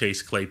Johnson,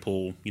 Chase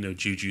Claypool,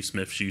 Juju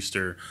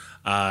Smith-Schuster.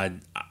 I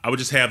would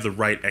just have the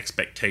right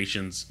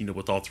expectations,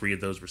 with all 3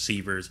 of those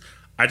receivers.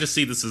 I just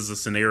see this as a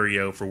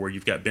scenario for where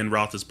you've got Ben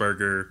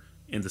Roethlisberger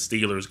and the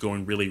Steelers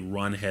going really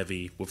run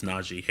heavy with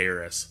Najee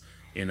Harris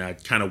and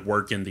kind of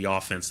working the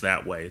offense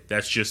that way.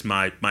 That's just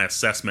my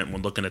assessment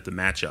when looking at the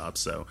matchup.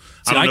 So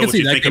I don't know what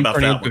you think about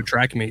that one. Good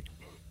track meet.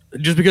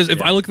 Just because if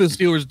I look at the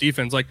Steelers'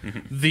 defense,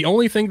 the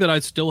only thing that I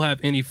still have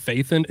any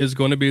faith in is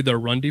going to be their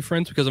run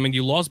defense. Because,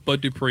 you lost Bud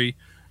Dupree,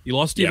 you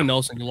lost Steven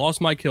Nelson, you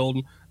lost Mike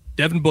Hilton.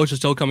 Devin Bush is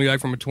still coming back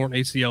from a torn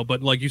ACL,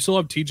 but like you still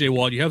have TJ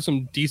Watt. You have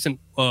some decent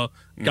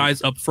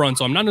guys up front.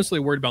 So I'm not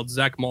necessarily worried about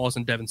Zach Moss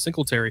and Devin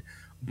Singletary,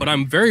 but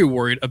I'm very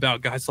worried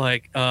about guys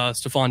like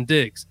Stephon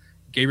Diggs,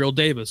 Gabriel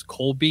Davis,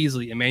 Cole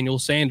Beasley, Emmanuel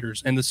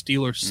Sanders, and the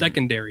Steelers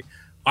secondary.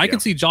 I can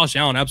see Josh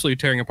Allen absolutely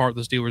tearing apart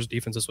the Steelers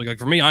defense this week. Like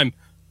for me,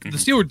 the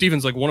Steelers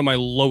defense is like one of my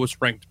lowest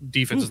ranked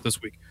defenses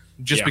this week,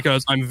 just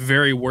because I'm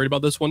very worried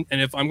about this one. And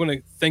if I'm going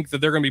to think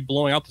that they're going to be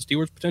blowing out the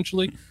Steelers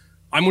potentially,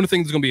 I'm going to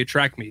think it's going to be a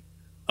track meet.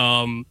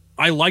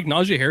 I like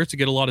Najee Harris to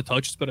get a lot of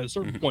touches, but at a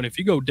certain point, if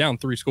you go down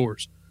 3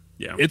 scores,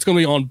 it's going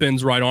to be on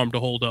Ben's right arm to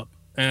hold up,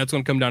 and that's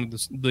going to come down to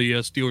the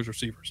Steelers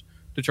receivers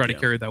to try to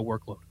carry that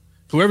workload.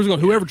 Whoever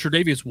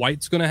Tre'Davious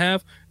White's going to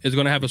have is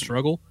going to have a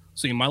struggle.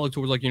 So you might look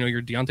towards like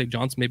your Deontay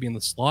Johnson maybe in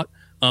the slot.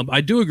 I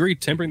do agree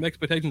tempering the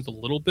expectations a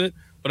little bit,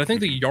 but I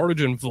think the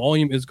yardage and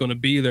volume is going to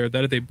be there.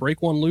 That if they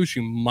break one loose,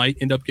 you might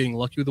end up getting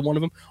lucky with one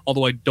of them.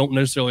 Although I don't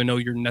necessarily know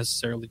you're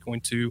necessarily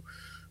going to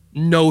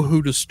know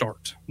who to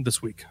start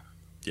this week.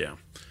 Yeah,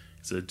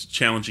 it's a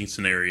challenging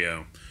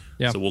scenario.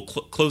 Yeah. So we'll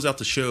close out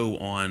the show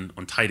on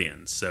tight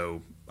ends.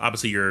 So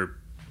obviously your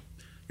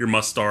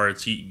must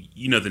starts.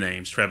 You know the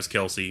names: Travis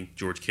Kelce,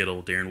 George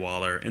Kittle, Darren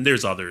Waller, and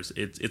there's others.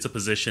 It's a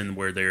position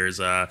where there's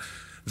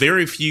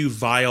very few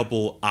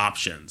viable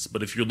options.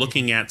 But if you're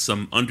looking at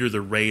some under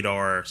the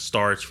radar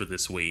starts for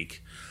this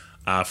week,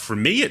 for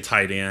me at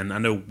tight end, I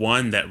know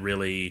one that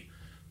really,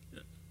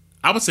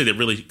 I would say that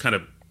really kind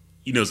of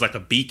is like a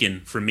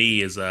beacon for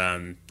me is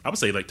I would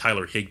say like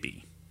Tyler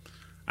Higbee.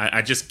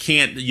 I just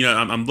can't,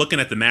 I'm looking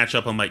at the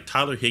matchup. I'm like,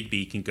 Tyler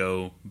Higbee can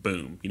go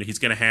boom. He's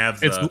going to have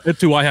it's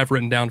who I have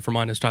written down for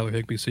mine is Tyler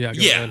Higbee. So go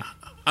ahead.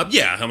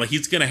 I'm like,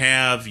 he's going to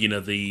have,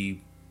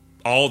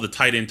 all the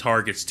tight end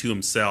targets to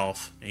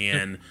himself.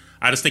 And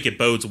I just think it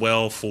bodes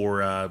well for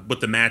with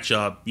the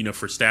matchup,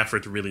 for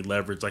Stafford to really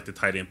leverage like the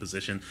tight end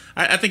position.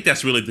 I think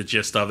that's really the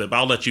gist of it, but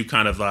I'll let you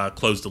kind of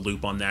close the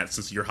loop on that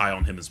since you're high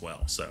on him as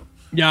well. So.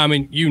 Yeah, I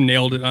mean, you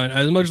nailed it.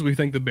 As much as we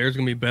think the Bears are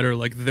going to be better,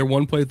 like their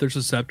one play that they're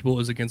susceptible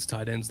is against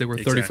tight ends. They were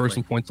 31st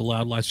in points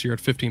allowed last year at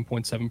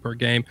 15.7 per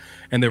game,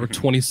 and they were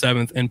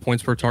 27th in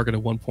points per target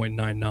at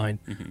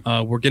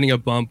 1.99. We're getting a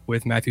bump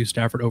with Matthew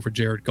Stafford over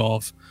Jared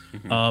Goff.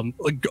 Don't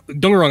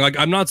get me wrong, like,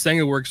 I'm not saying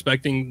that we're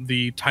expecting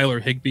the Tyler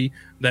Higbee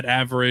that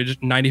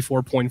averaged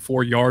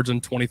 94.4 yards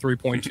and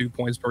 23.2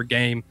 points per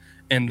game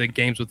in the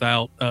games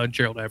without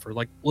Gerald Everett.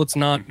 Like, let's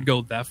not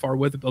go that far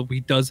with it, but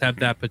he does have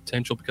that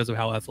potential because of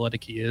how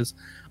athletic he is.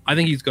 I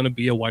think he's going to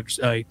be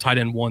a tight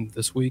end 1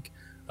 this week.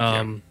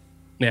 I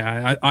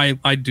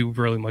do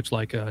really much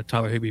like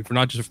Tyler Higbee for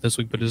not just for this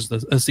week, but just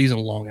a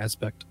season-long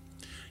aspect.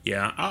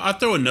 Yeah, I'll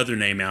throw another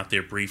name out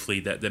there briefly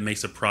that may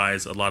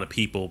surprise a lot of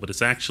people, but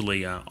it's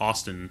actually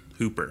Austin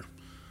Hooper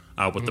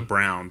with the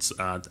Browns.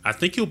 I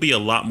think he'll be a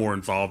lot more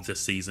involved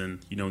this season,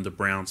 in the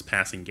Browns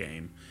passing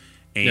game.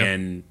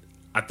 And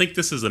I think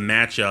this is a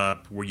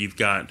matchup where you've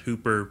got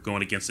Hooper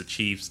going against the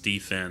Chiefs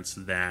defense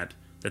that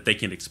they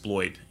can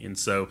exploit. And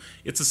so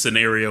it's a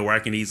scenario where I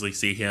can easily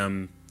see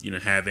him,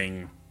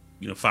 having,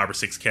 5 or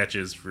 6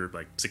 catches for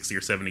like 60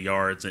 or 70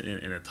 yards and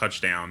a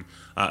touchdown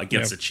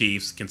against the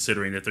Chiefs,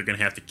 considering that they're going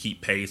to have to keep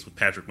pace with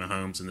Patrick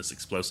Mahomes in this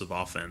explosive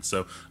offense.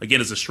 So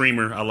again, as a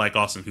streamer, I like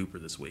Austin Hooper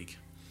this week.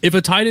 If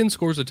a tight end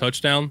scores a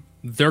touchdown,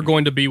 they're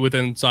going to be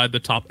inside the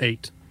top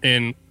 8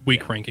 in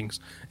week rankings.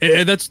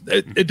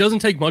 It doesn't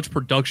take much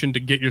production to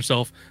get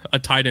yourself a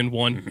tight end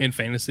 1 in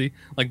fantasy.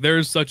 Like,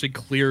 there's such a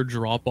clear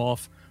drop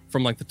off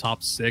from like the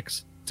top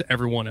 6 to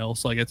everyone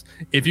else. Like, it's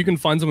if you can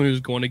find someone who's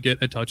going to get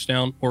a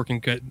touchdown or can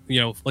get,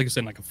 like I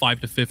said, like a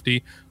 5 to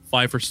 50,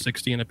 5 for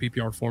 60 in a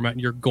PPR format,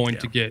 you're going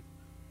to get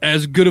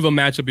as good of a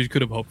matchup as you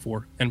could have hoped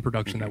for in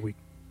production that week.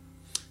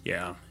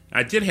 Yeah.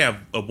 I did have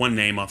one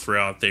name I'll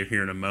throw out there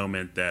here in a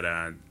moment that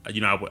I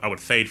would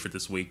fade for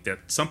this week that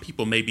some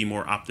people may be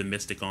more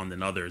optimistic on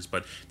than others.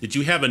 But did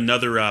you have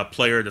another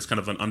player that's kind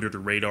of an under the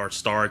radar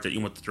start that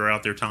you want to throw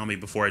out there, Tommy,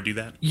 before I do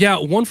that? Yeah,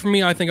 one for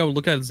me, I think I would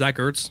look at Zach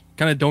Ertz.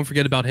 Kind of don't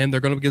forget about him. They're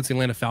going to be against the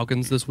Atlanta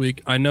Falcons this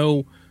week. I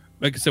know,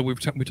 like I said, we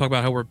talk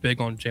about how we're big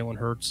on Jalen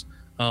Hurts.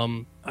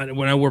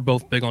 We're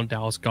both big on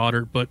Dallas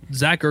Goedert, but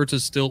Zach Ertz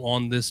is still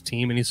on this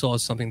team, and he still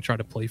has something to try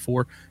to play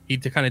for. He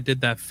kind of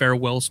did that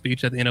farewell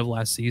speech at the end of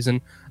last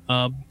season.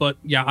 But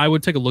yeah, I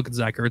would take a look at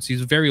Zach Ertz. He's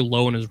very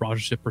low in his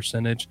rostership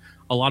percentage.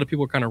 A lot of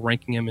people are kind of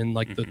ranking him in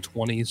like the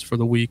 20s for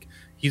the week.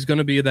 He's going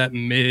to be that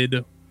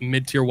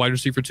mid-tier wide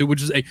receiver too,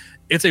 which is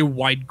a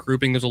wide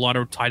grouping. There's a lot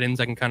of tight ends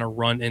that can kind of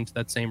run into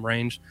that same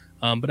range.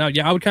 But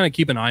I would kind of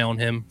keep an eye on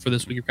him for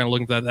this week. You're kind of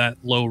looking for that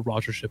low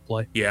rostership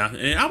play. Yeah,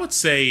 and I would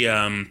say,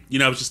 I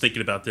was just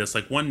thinking about this.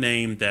 Like, one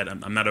name that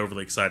I'm not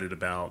overly excited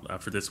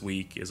about for this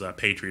week is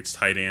Patriots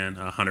tight end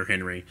Hunter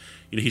Henry.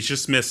 He's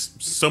just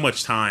missed so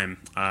much time,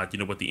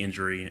 with the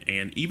injury,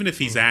 and even if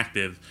he's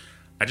active,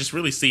 I just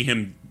really see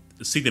them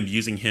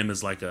using him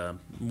as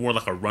more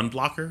like a run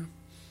blocker,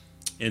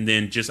 and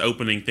then just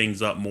opening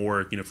things up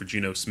more, for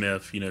Geno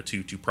Smith,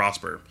 to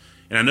prosper.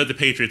 And I know the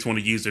Patriots want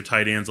to use their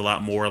tight ends a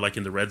lot more, like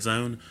in the red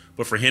zone.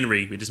 But for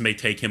Henry, it just may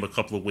take him a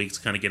couple of weeks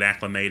to kind of get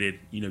acclimated,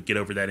 get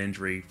over that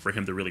injury for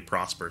him to really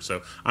prosper.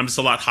 So I'm just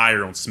a lot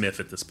higher on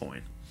Smith at this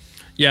point.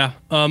 Yeah,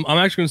 I'm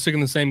actually going to stick in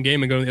the same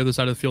game and go to the other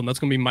side of the field, and that's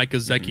going to be Mike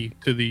Gesicki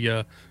to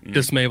the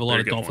dismay of a lot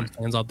of Dolphins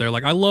fans out there.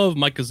 Like, I love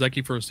Mike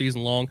Gesicki for a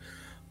season long,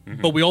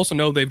 but we also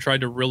know they've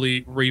tried to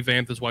really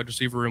revamp this wide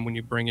receiver room when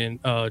you bring in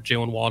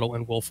Jalen Waddle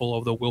and Will Fuller,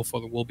 although Will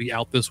Fuller will be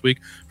out this week.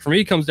 For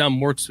me, it comes down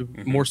more so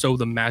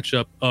the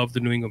matchup of the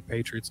New England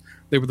Patriots.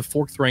 They were the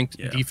 4th-ranked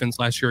defense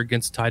last year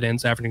against tight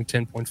ends, averaging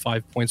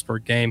 10.5 points per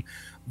game.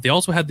 They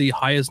also had the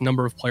highest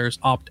number of players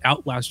opt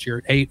out last year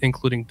at 8,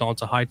 including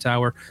Donta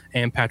Hightower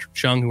and Patrick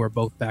Chung, who are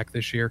both back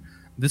this year.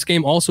 This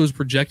game also is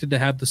projected to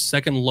have the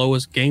second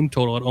lowest game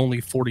total at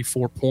only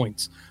 44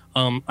 points.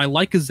 I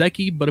like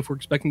Gesicki, but if we're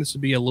expecting this to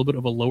be a little bit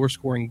of a lower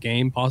scoring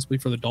game, possibly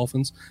for the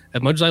Dolphins,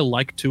 as much as I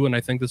like Tua, and I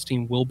think this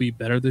team will be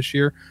better this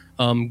year,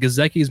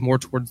 Gesicki is more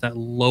towards that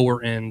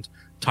lower end,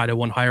 tight end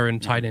 1, higher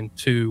end, tight end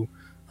 2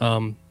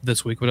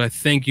 this week, but I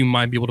think you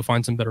might be able to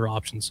find some better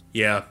options.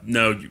 Yeah,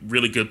 no,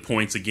 really good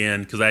points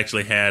again, because I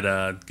actually had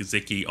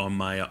Gesicki on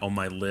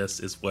my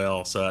list as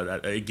well. So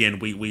again,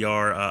 we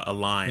are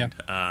aligned,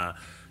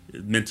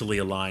 mentally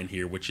aligned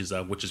here, which is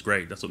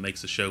great. That's what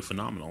makes the show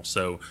phenomenal.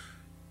 So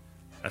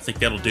I think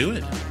that'll do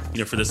it,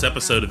 for this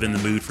episode of In the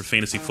Mood for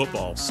Fantasy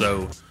Football.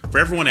 So for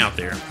everyone out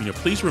there,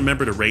 please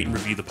remember to rate and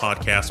review the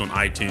podcast on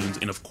iTunes,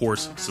 and of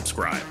course,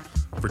 subscribe.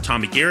 For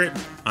Tommy Garrett,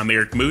 I'm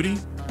Eric Moody.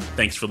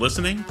 Thanks for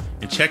listening,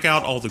 and check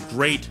out all the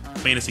great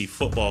fantasy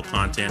football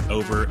content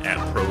over at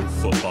Pro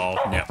Football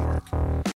Network.